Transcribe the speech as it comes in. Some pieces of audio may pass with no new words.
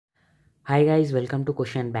Hi guys, welcome to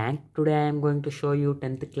Question Bank. Today I am going to show you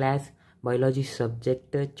 10th class biology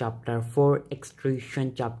subject chapter 4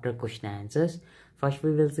 excretion chapter question answers. First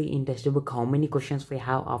we will see in textbook how many questions we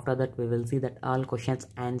have. After that we will see that all questions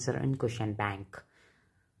answer in question bank.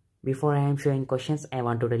 Before I am showing questions, I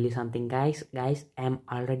want to tell you something guys. I am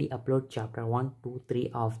already upload chapter 1, 2,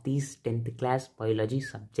 3 of this 10th class biology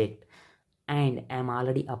subject. And I am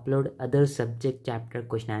already upload other subject chapter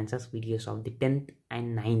question answers videos of the 10th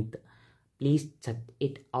and 9th. Please check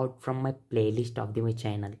it out from my playlist of my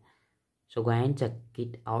channel. So go and check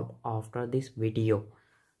it out after this video.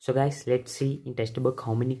 So guys, let's see in textbook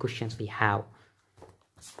how many questions we have.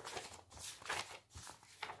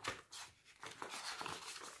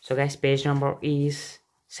 So guys, page number is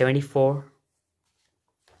 74.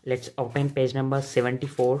 Let's open page number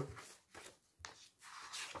 74.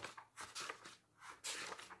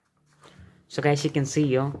 So guys, you can see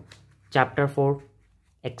here chapter 4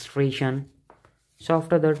 excretion. So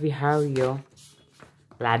after that we have here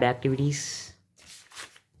lab activities.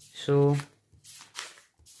 So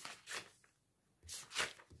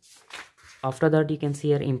after that you can see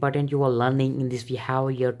here important you are learning. In this we have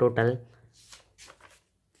here total,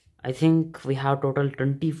 I think we have total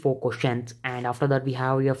 24 questions, and after that we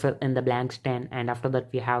have here fill in the blanks 10, and after that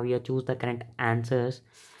we have here choose the correct answers.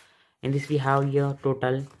 In this we have here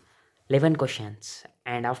total 11 questions,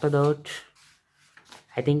 and after that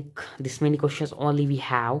I think this many questions only we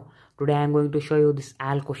have. Today I am going to show you this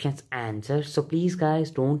all questions answers. So please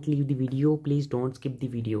guys, don't leave the video. Please don't skip the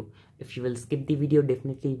video. If you will skip the video,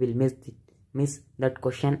 definitely will miss that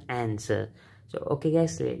question answer. So okay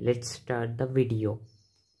guys, let's start the video.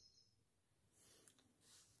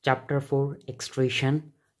 Chapter 4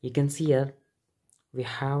 excretion. You can see here we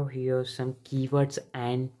have here some keywords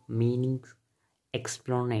and meanings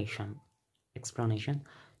explanation.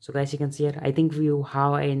 So guys, you can see here I think you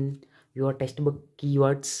have in your textbook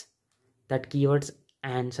keywords, that keywords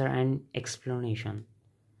answer and explanation.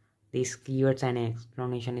 These keywords and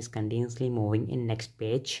explanation is continuously moving in next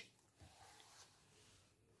page.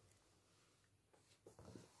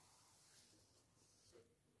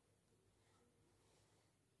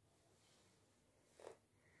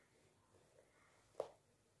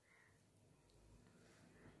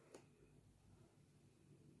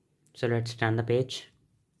 So let's turn the page.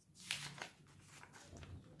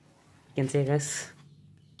 You can see guys,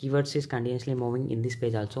 keywords is continuously moving in this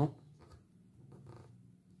page also.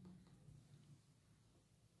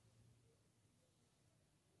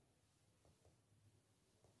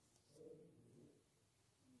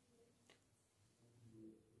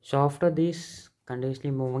 So after this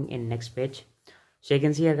continuously moving in next page. So you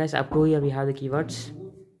can see here guys, up to here we have the keywords.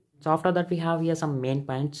 So after that we have here some main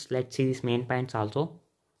points. Let's see these main points also.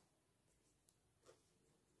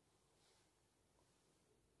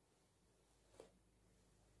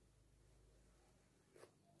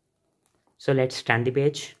 So let's turn the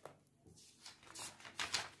page.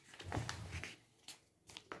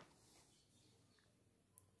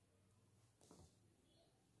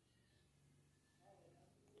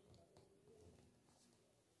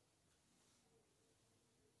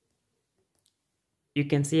 You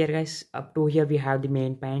can see here guys, up to here we have the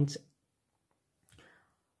main points.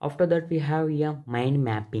 After that we have here mind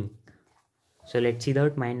mapping. So let's see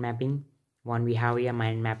that mind mapping. One we have here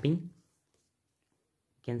mind mapping.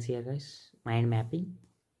 You can see here guys, mind mapping.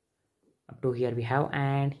 Up to here we have,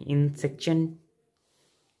 and in section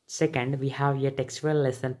second we have here textual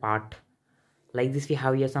lesson part. Like this we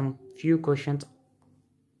have here some few questions.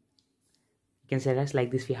 You can say guys,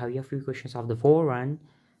 like this we have here few questions of the 4-1.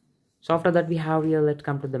 So after that we have here, let's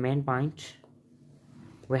come to the main point.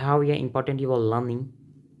 We have here important you are learning.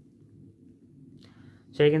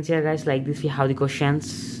 So you can see here guys, like this we have the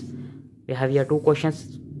questions. We have here 2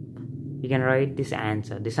 questions. You can write this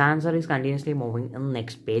answer. This answer is continuously moving in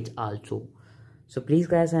next page also. So please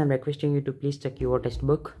guys, I am requesting you to please check your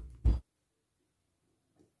textbook.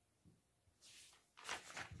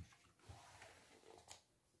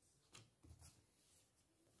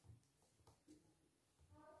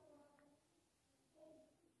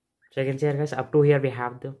 So you can see here guys, up to here we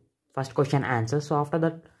have the first question answer. So after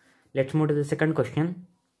that, let's move to the second question.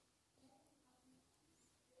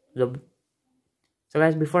 So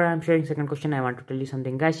guys, before I am sharing second question, I want to tell you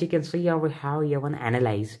something. Guys, you can see here we have here one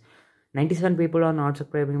analyze. 97 people are not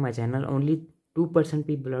subscribing my channel. Only 2%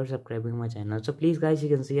 people are subscribing my channel. So please guys, you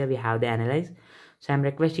can see here we have the analyze. So I'm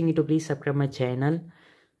requesting you to please subscribe my channel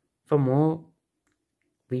for more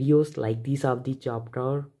videos like these of the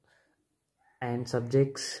chapter and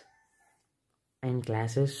subjects and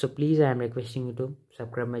classes. So please, I am requesting you to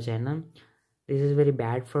subscribe my channel. This is very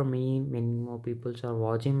bad for me. Many more people are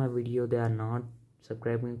watching my video, they are not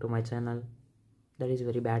subscribing to my channel. That is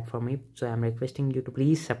very bad for me, so I am requesting you to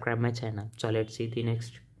please subscribe my channel. So let's see the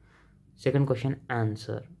next second question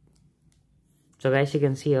answer. So guys, you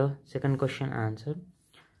can see here second question answer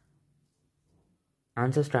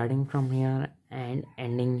starting from here and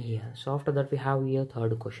ending here. So after that we have here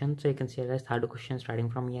third question. So you can see guys, third question starting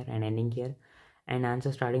from here and ending here, and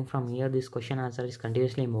answer starting from here. This question answer is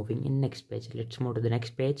continuously moving in next page. Let's move to the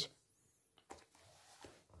next page.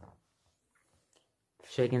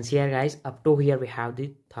 So you can see here guys, up to here we have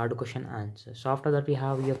the third question answer. So after that we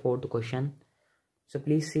have your fourth question. So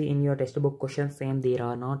please see in your textbook questions same there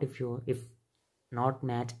are not. If not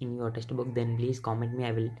match in your textbook, then please comment me,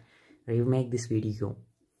 I will remake this video.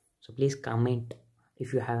 So please comment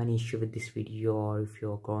if you have an issue with this video, or if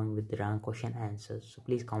you're going with the wrong question answers. So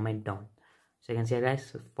please comment down. So you can see here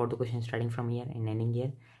guys, fourth question starting from here and ending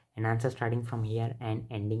here, and answer starting from here and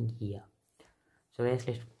ending here. So guys,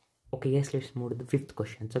 let's move to the fifth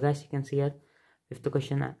question. So guys, you can see here fifth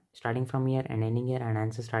question starting from here and ending here, and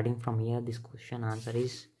answer starting from here. This question answer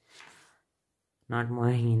is not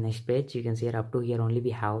moving in next page. You can see here up to here only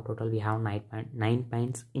we have total 9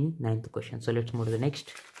 points in ninth question. So let's move to the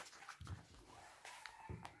next.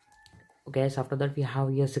 Okay, so after that we have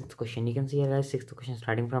here sixth question. You can see here guys, sixth question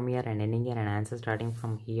starting from here and ending here, and answer starting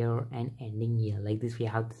from here and ending here. Like this we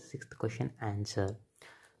have the sixth question answer.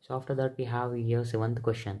 So after that we have here seventh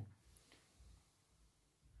question.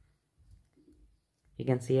 You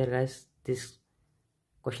can see here guys, this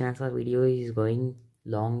question answer video is going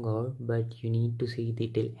longer, but you need to see the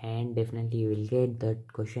till end. Definitely you will get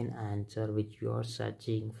that question answer which you are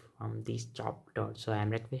searching from this chapter. So I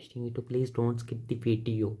am requesting you to please don't skip the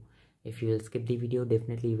video. If you will skip the video,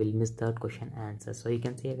 definitely you will miss that question answer. So you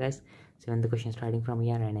can see here guys, seventh question starting from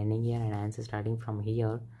here and ending here, and answer starting from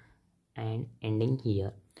here and ending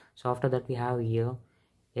here. So after that we have here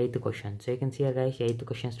eighth question. So you can see here guys, eighth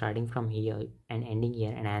question starting from here and ending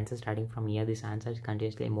here, and answer starting from here. This answer is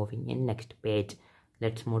continuously moving in next page.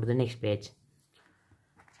 Let's move to the next page.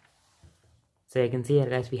 So you can see here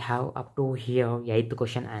guys, we have up to here eighth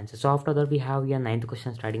question answer. So after that we have here ninth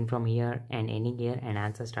question starting from here and ending here, and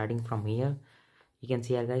answer starting from here. You can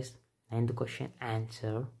see here guys, ninth question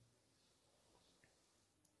answer.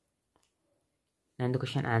 And the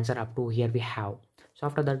question answer up to here we have. So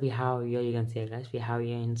after that we have here, you can see guys, we have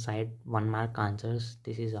here inside 1 mark answers.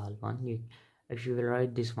 This is all one. If you will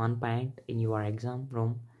write this 1 point in your exam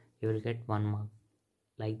room, you will get 1 mark.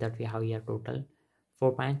 Like that we have here total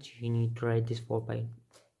 4 points. You need to write this 4 points,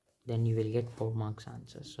 then you will get 4 marks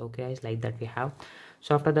answers. So okay guys, like that we have.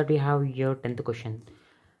 So after that we have here 10th question.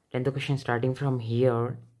 10th question starting from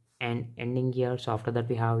here and ending here. So after that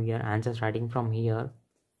we have here answer starting from here,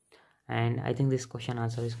 and I think this question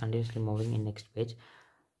answer is continuously moving in next page.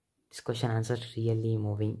 This question answer is really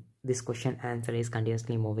moving. This question answer is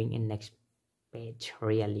continuously moving in next page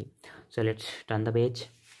really. So let's turn the page.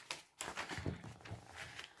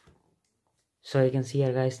 So you can see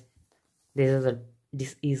here guys,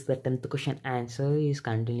 this is the 10th question answer is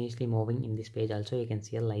continuously moving in this page also. You can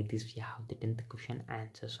see here like this we have the 10th question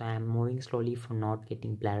answer. So I am moving slowly for not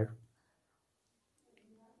getting blurred.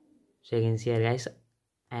 So you can see here guys,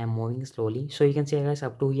 I am moving slowly. So you can see guys,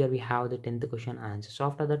 up to here we have the 10th question answer. So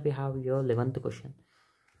after that we have your 11th question.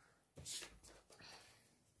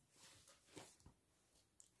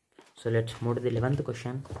 So let's move to the 11th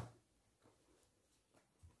question.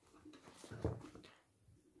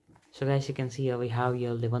 So guys, you can see here we have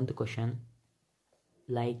your 11th question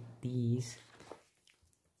like these.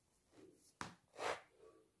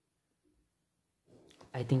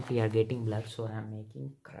 I think we are getting blurred, so I am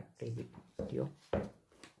making correct video.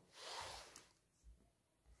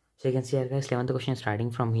 So you can see here guys, 11th question starting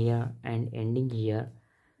from here and ending here,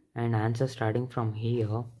 and answer starting from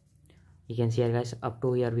here. You can see here guys, up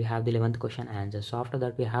to here we have the 11th question answer. So after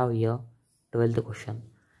that we have here 12th question.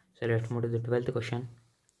 So let's move to the 12th question.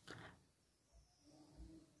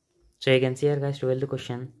 So you can see here guys, 12th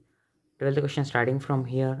question starting from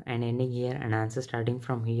here and ending here, and answer starting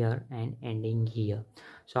from here and ending here.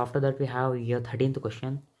 So after that we have here 13th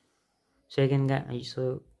question. So you can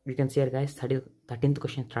see here guys, 13th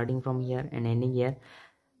question starting from here and ending here,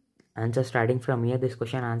 answer starting from here. This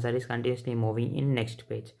question answer is continuously moving in next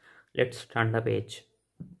page. Let's turn the page.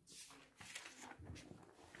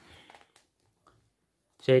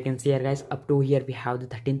 So you can see here guys, up to here we have the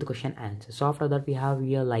 13th question answer. So after that we have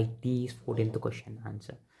here like these 14th question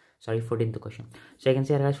answer. 14th question. So you can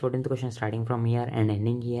see here guys, 14th question starting from here and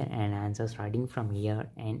ending here, and answer starting from here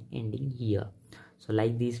and ending here. So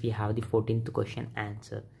like this we have the 14th question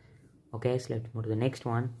answer. Okay, so let's move to the next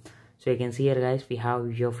one. So you can see here guys, we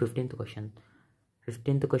have your 15th question.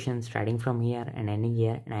 15th question starting from here and ending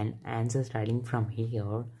here, and answer starting from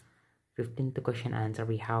here. 15th question answer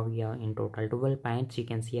we have here in total 12 points. You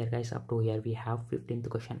can see here guys, up to here we have 15th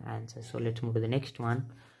question answer. So let's move to the next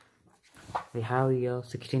one. We have here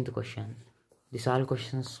 16th question. These all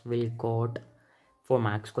questions will got 4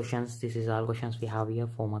 marks questions. This is all questions we have here,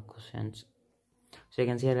 4 mark questions. So you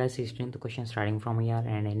can see here guys, 16th question starting from here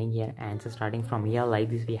and ending here, answer starting from here, like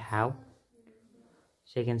this we have.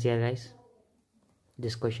 So you can see here guys,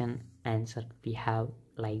 this question answer we have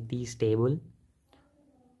like this table.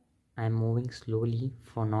 I am moving slowly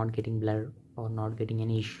for not getting blur or not getting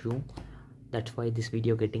any issue. That's why this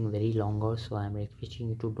video getting very longer. So I am requesting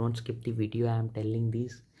you to don't skip the video. I am telling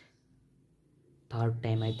this third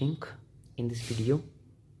time I think in this video.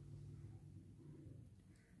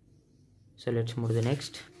 So let's move to the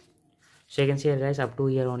next. So you can see here guys, up to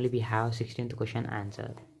here only we have 16th question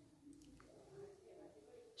answer.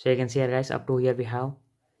 So you can see here guys, up to here we have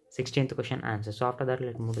 16th question answer. So after that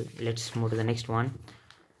let's move to the next one.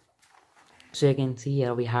 So you can see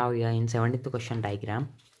here we have here in 17th question diagram.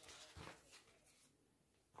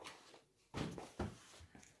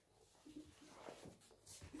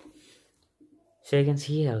 So you can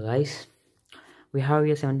see here guys, we have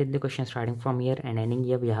here 17th question starting from here and ending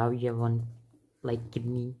here. We have here one like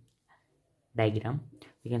kidney diagram.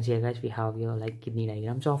 You can see here guys, we have here like kidney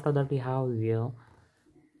diagram. So after that we have here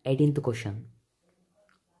 18th question.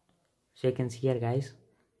 So you can see here guys,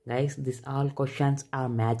 these all questions are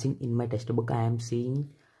matching in my textbook. I am seeing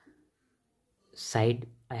side,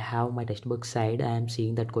 I have my textbook side, I am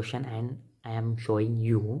seeing that question and I am showing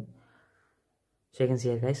you. So you can see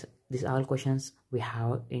here guys, these all questions we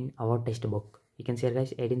have in our textbook. You can see here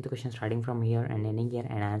guys, 18th question starting from here and ending here,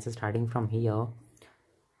 and answer starting from here.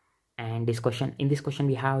 And this question, in this question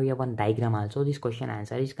we have here one diagram also. This question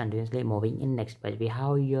answer is continuously moving in next page. We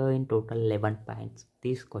have here in total 11 points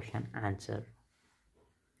this question answer.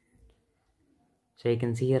 So you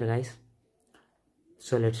can see here guys.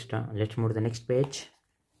 So let's move to the next page.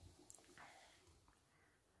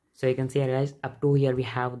 So you can see here guys, up to here we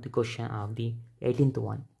have the question of the 18th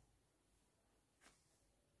one.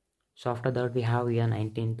 So after that we have here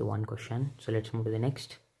 19th one question. So let's move to the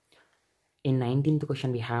next. In 19th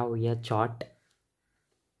question we have here chart.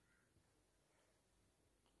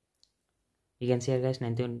 You can see here guys,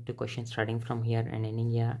 19th question starting from here and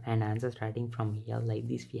ending here, and answer starting from here, like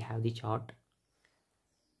this we have the chart.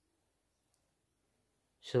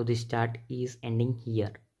 So this chart is ending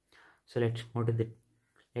here. So let's move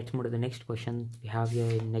to the next question. We have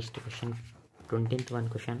here next question, 20th one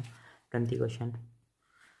question, 20th question.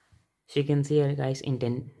 So you can see here guys, in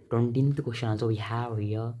 20th question also we have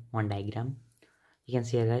here one diagram. You can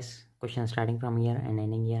see here guys, question starting from here and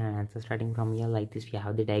ending here, and answer starting from here, like this we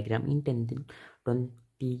have the diagram in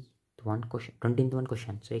 20th one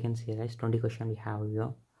question. So you can see here guys, 20 question we have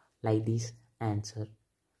here like this answer.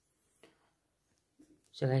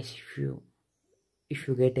 So guys, if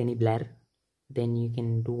you get any blur, then you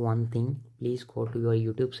can do one thing. Please go to your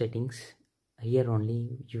YouTube settings. Here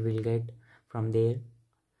only you will get from there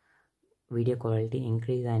video quality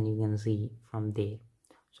increase, and you can see from there.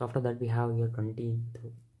 So after that we have your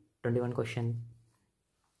 21 question.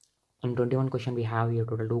 In 21 question we have here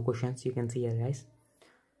total 2 questions. You can see here guys,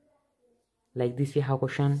 like this we have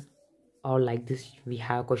question, or like this we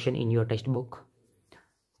have question in your textbook.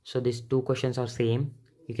 So these 2 questions are same.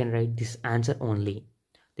 You can write this answer only.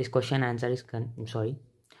 This question answer is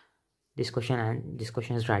this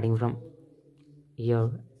question is starting from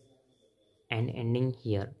here and ending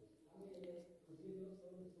here.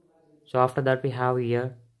 So after that we have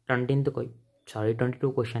here 22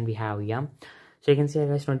 question we have here. So you can see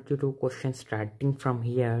guys, 22 questions starting from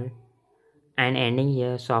here and ending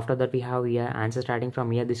here. So after that we have here answer starting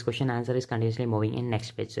from here. This question answer is continuously moving in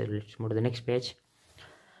next page. So let's move to the next page.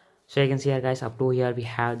 So you can see here guys, up to here we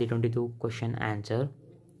have the 22 question answer.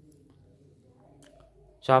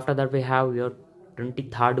 So after that we have your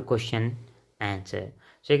 23rd question answer.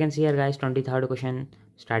 So you can see here guys, 23rd question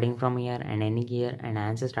starting from here and ending here, and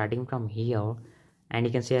answer starting from here. And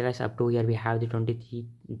you can see here guys, up to here we have the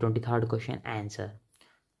 23rd question answer.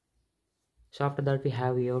 So after that we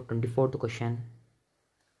have your 24th question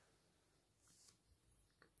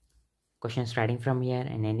starting from here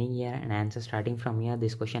and ending here, and answer starting from here.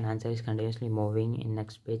 This question answer is continuously moving in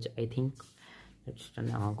next page. I think let's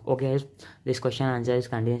turn on. Okay guys, this question answer is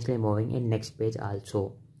continuously moving in next page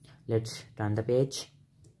also. Let's turn the page.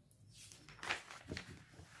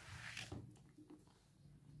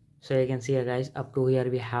 So you can see here guys, up to here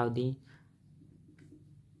we have the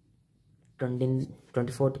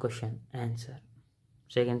 24th question answer.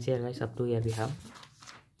 So you can see here guys, up to here we have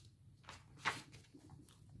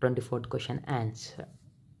 24th question answer.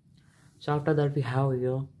 So after that we have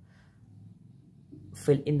your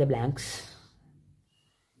fill in the blanks.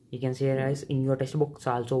 You can see here guys, in your textbooks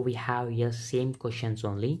also we have here same questions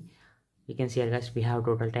only. You can see here guys, we have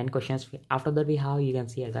total 10 questions. After that we have, you can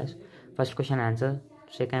see here guys, first question answer,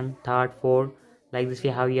 second, third, fourth, like this we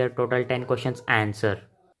have here total 10 questions answer.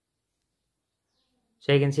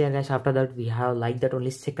 So you can see here guys, after that we have like that only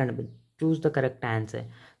second, choose the correct answer.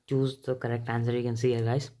 Choose the correct answer. You can see here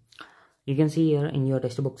guys, you can see here in your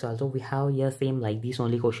textbooks also we have here same like these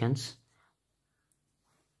only questions.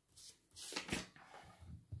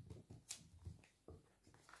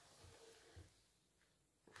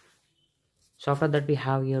 So after that we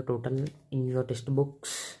have here total in your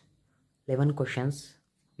textbooks 11 questions.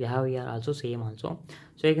 We have here also same also.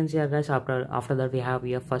 So you can see here guys, after that we have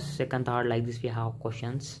here first, second, third, like this we have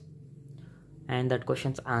questions, and that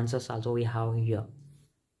questions answers also we have here.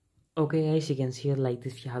 Okay guys, you can see here like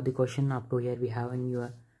this we have the question. Up to here we have in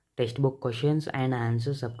your textbook questions and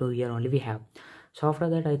answers. Up to here only we have. So after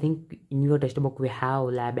that I think in your textbook we have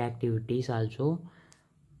lab activities also,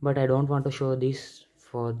 but I don't want to show this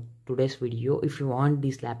for today's video. If you want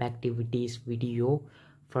this lab activities video,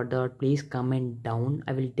 for that please comment down,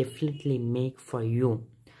 I will definitely make for you.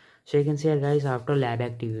 So you can see here guys, after lab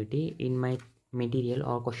activity in my material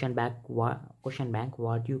or question bank,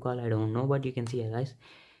 what you call, I don't know, but you can see here guys,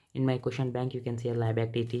 in my question bank you can see lab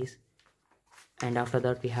activities, and after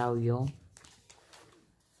that we have your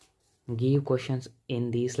give questions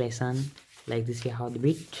in this lesson, like this we have the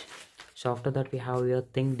bit. So after that we have your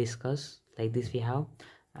think, discuss, like this we have.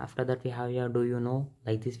 After that we have your do you know,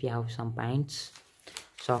 like this we have some points.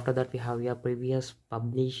 So after that we have your previous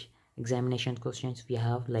published examination questions we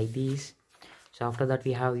have like these. So after that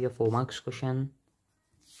we have your 4 marks question.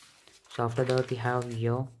 So after that we have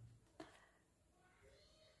your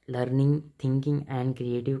learning, thinking and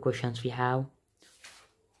creative questions we have.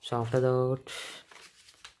 So after that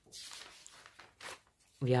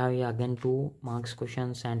we have here again 2 marks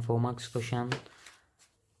questions and 4 marks question.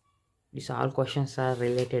 These all questions are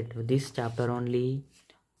related to this chapter only.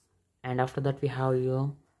 And after that we have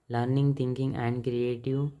your learning, thinking and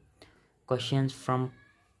creative questions from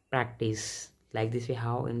practice, like this we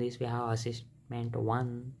have. In this we have assessment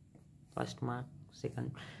 1, first mark,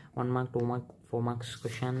 second 1 mark, 2 mark, 4 marks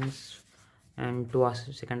questions, and 2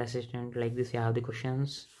 second assessment, like this we have the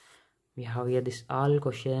questions. We have here this all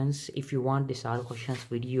questions. If you want this all questions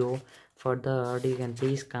video, for that you can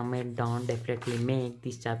please comment down, definitely make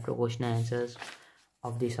this chapter question answers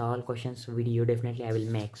of this all questions video, definitely I will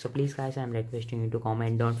make. So please guys, I am requesting you to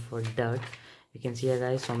comment down for that. You can see here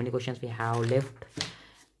guys, so many questions we have left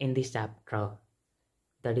in this chapter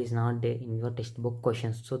that is not there in your textbook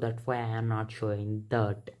questions, so that's why I am not showing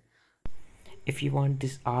that. If you want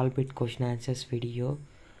this all bit question answers video,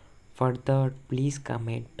 for that please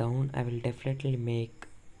comment down, I will definitely make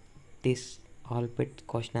this all bit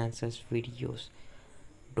question answers videos.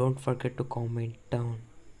 Don't forget to comment down.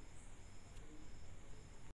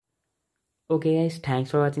 Okay guys,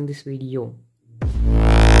 thanks for watching this video.